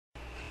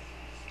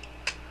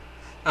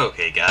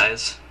Okay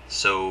guys,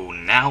 so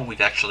now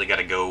we've actually got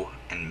to go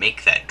and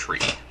make that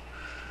tree.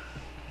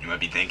 You might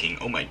be thinking,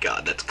 oh my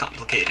god, that's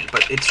complicated,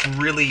 but it's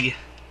really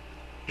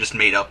just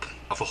made up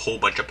of a whole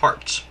bunch of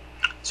parts.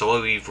 So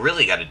what we've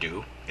really got to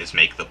do is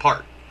make the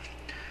part.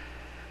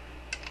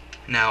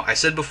 Now, I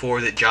said before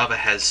that Java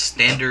has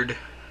standard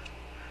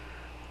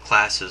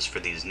classes for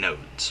these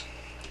nodes,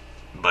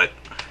 but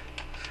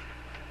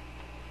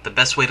the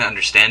best way to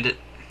understand it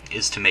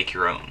is to make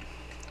your own.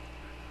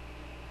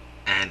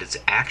 And it's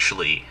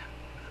actually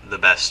the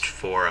best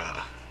for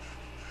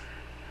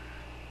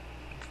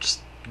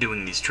just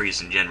doing these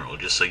trees in general,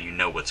 just so you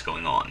know what's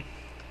going on.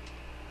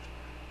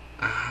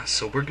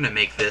 So we're going to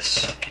make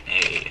this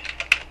a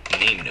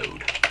name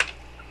node.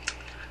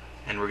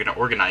 And we're going to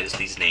organize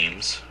these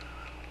names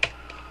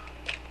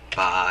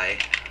by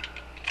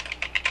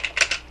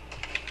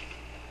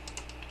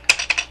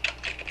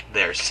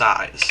their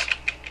size.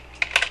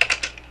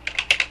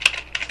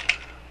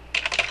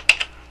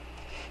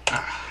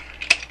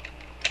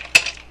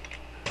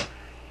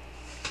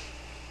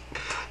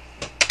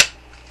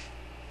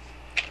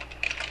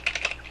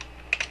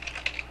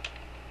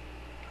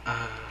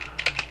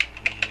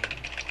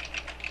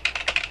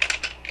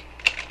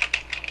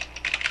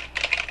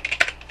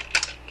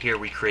 Here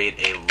we create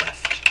a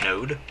left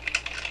node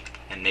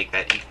and make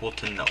that equal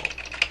to null.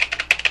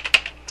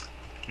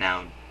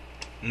 Now,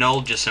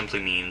 null just simply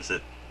means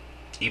that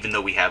even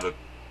though we have an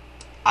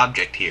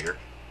object here,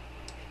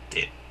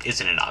 it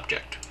isn't an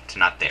object. It's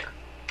not there.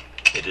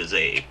 It is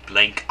a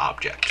blank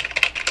object.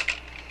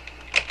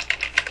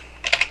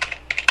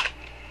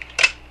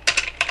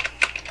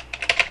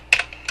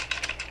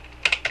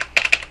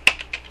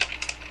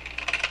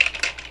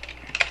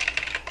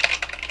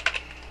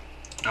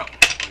 Oh,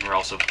 and we're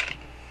also going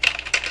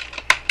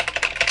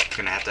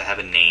to have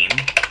a name,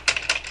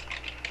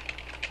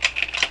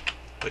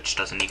 which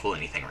doesn't equal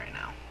anything right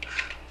now.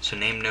 So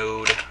name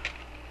node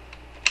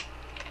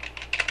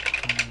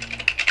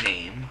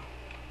name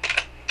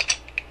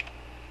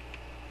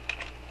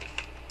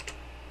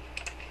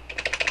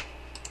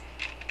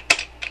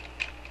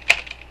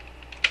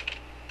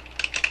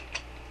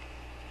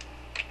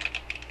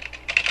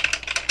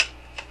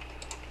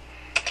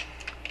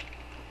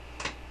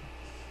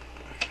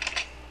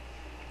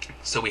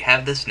So we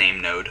have this name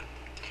node,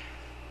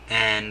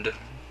 and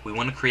we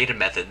want to create a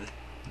method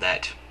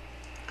that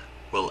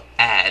will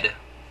add,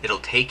 it'll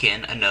take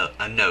in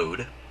a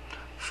node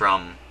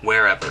from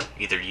wherever,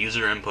 either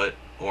user input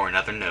or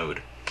another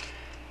node,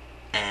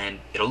 and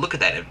it'll look at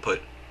that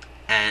input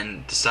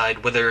and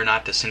decide whether or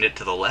not to send it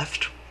to the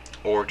left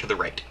or to the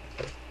right.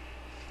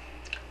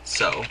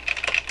 So,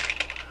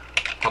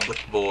 public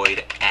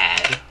void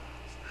add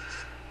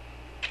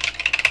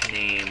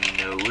name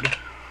node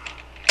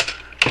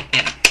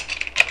in.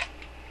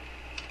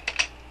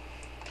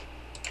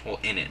 Well,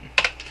 in.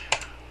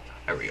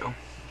 There we go.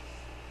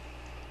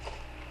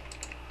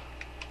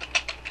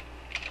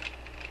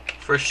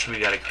 First, we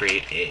gotta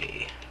create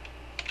a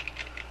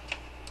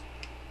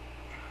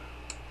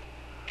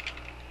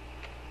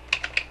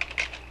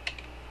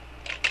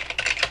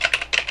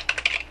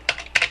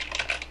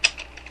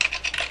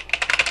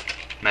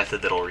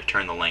method that'll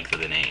return the length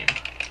of the name.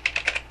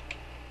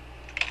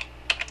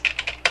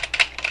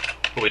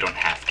 Well, we don't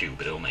have to,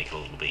 but it'll make it a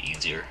little bit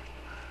easier.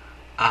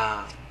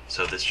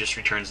 So this just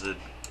returns the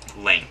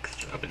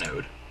length of a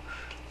node.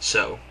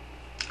 So,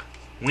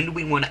 when do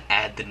we want to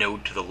add the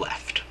node to the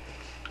left?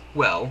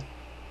 Well,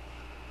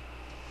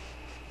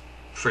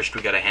 first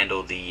we gotta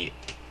handle the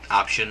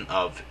option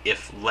of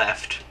if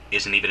left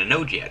isn't even a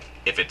node yet,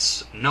 if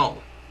it's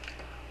null.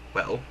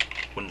 Well,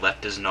 when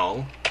left is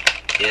null,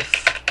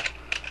 if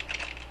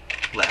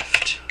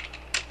left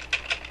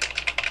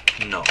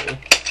null.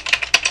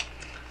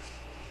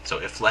 So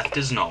if left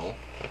is null,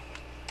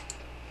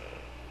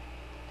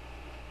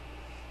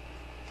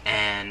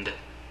 and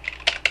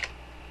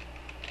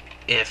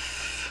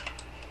if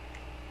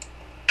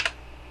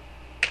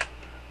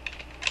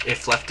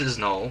left is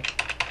null,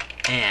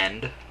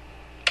 and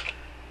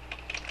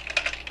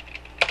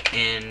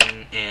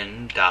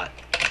in dot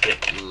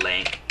get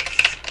length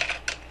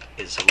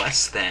is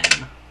less than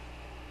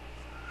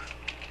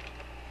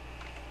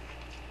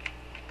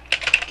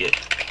get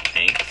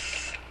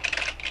length,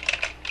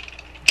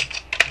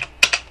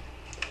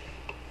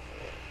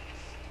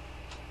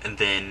 and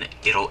then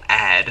it'll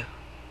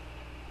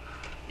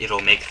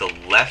make the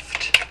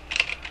left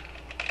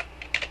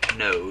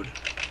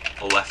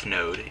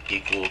node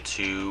equal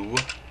to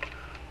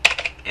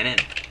an in.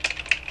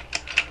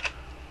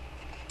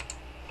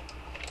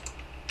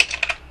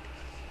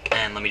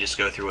 And let me just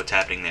go through what's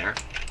happening there.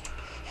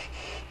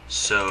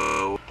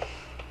 So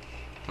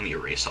let me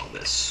erase all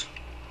this.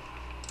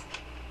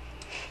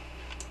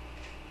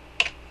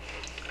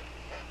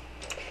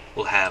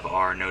 We'll have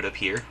our node up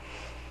here,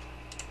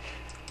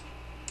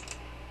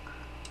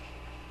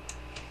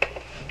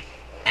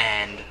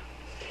 and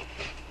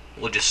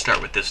we'll just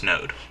start with this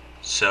node.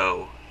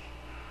 So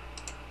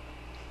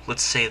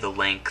let's say the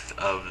length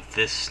of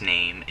this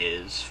name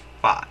is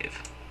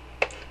 5.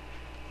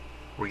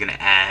 We're going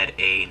to add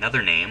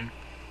another name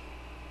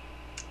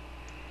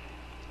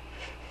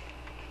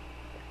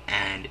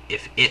And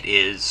if it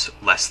is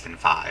less than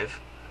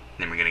 5,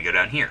 then we're going to go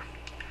down here.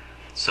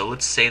 So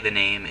let's say the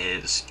name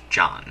is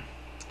John.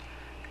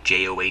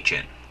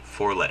 John.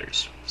 4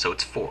 letters. So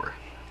it's 4.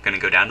 I'm going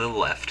to go down to the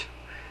left,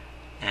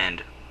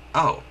 and,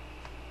 oh,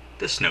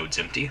 this node's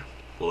empty.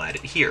 We'll add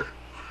it here.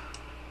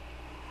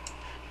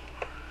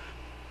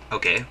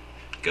 Okay,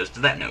 goes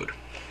to that node.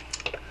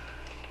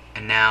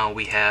 And now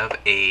we have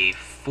a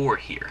 4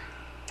 here.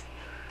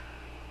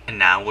 And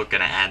now we're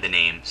going to add the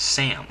name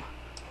Sam.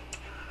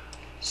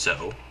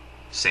 So,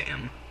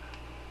 Sam,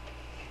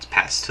 it's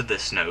passed to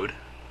this node.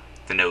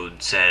 The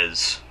node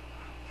says,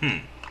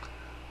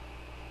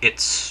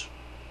 it's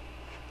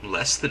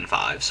less than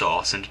 5, so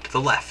I'll send it to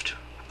the left.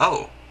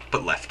 Oh,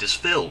 but left is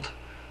filled.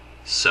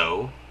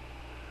 So,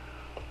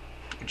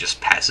 it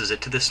just passes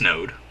it to this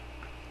node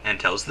and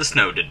tells this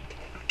node to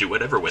do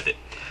whatever with it.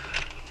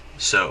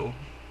 So,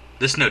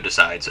 this node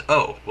decides,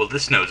 oh, well,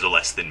 this node's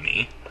less than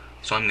me,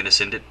 so I'm going to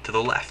send it to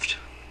the left.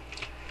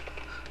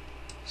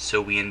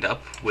 So we end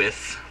up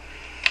with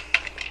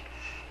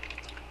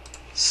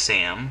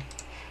Sam,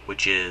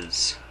 which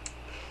is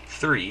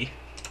 3,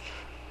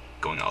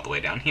 going all the way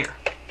down here.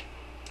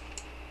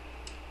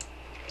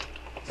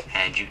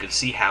 And you can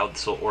see how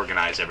this will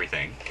organize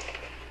everything.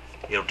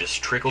 It'll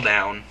just trickle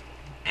down,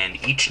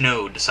 and each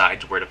node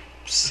decides where to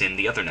send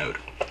the other node.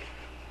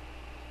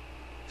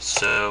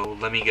 So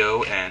let me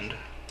go, and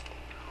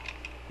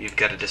you've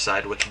got to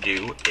decide what to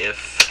do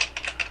if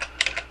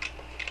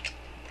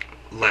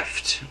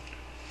left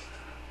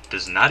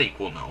does not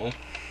equal null,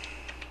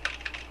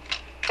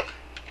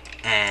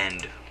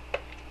 and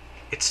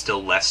it's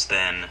still less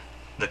than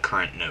the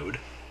current node.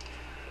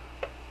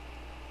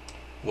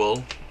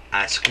 We'll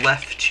ask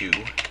left to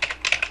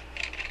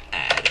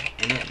add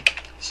an in.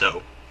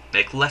 So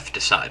make left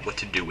decide what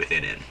to do with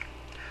it in.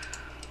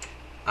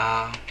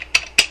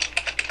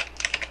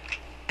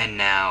 And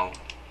now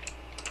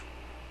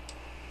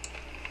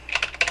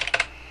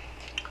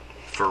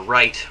for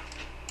right,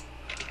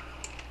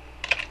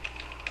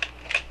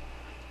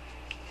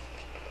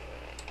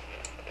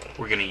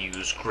 we're going to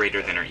use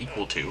greater than or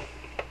equal to.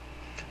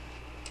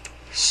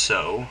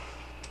 So,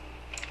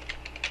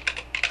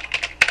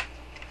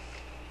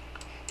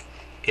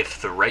 if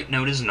the right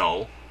node is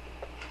null,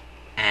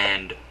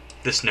 and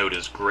this node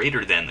is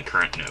greater than the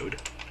current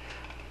node,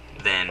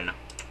 then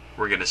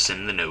we're going to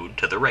send the node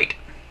to the right.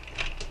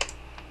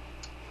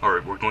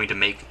 Or we're going to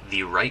make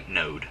the right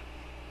node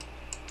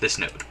this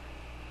node.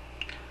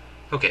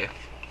 Okay.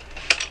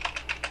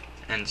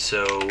 And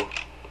so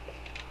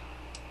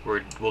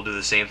we'll do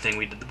the same thing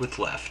we did with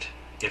left.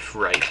 If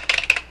right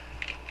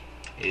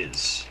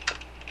is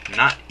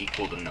not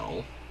equal to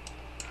null,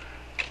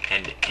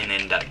 and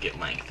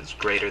in.getLength is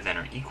greater than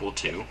or equal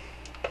to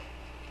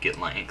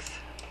getLength,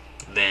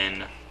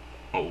 then,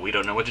 well, we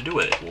don't know what to do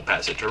with it. We'll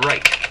pass it to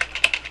right.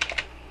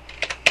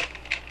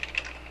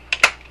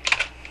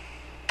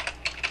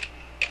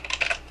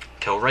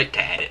 Tell right to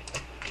add it,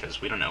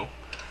 because we don't know.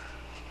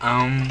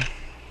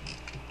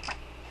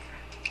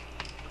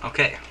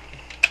 Okay.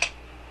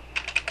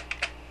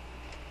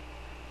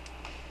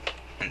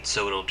 And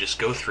so it'll just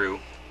go through,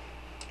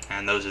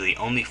 and those are the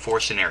only 4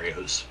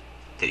 scenarios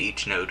that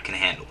each node can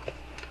handle.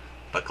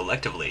 But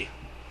collectively,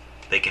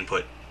 they can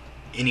put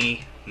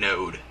any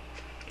node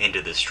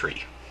into this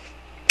tree.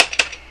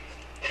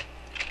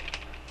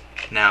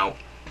 Now,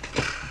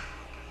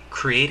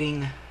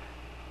 creating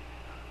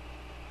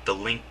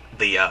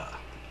the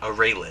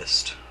array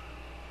list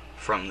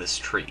from this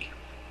tree.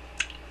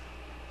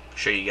 I'll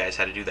show you guys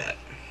how to do that.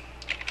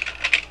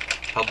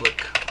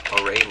 Public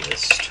array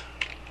list.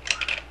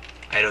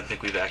 I don't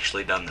think we've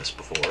actually done this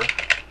before,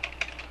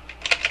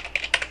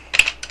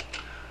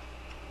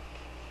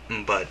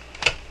 but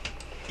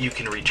you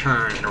can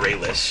return an array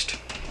list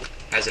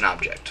as an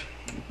object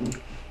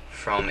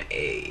from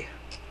a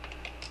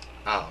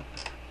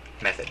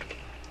method.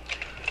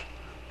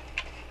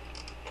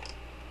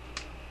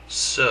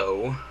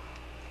 So,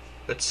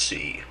 let's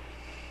see.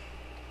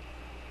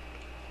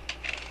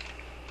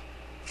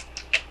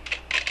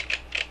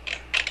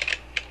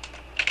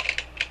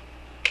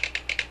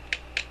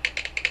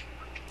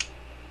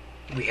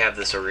 We have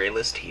this array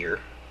list here.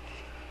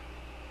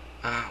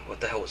 What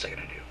the hell was I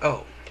gonna do?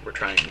 Oh, we're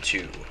trying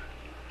to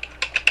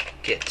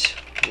get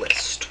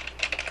list.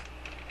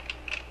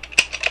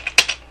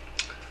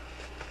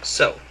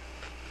 So,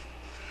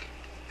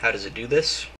 how does it do this?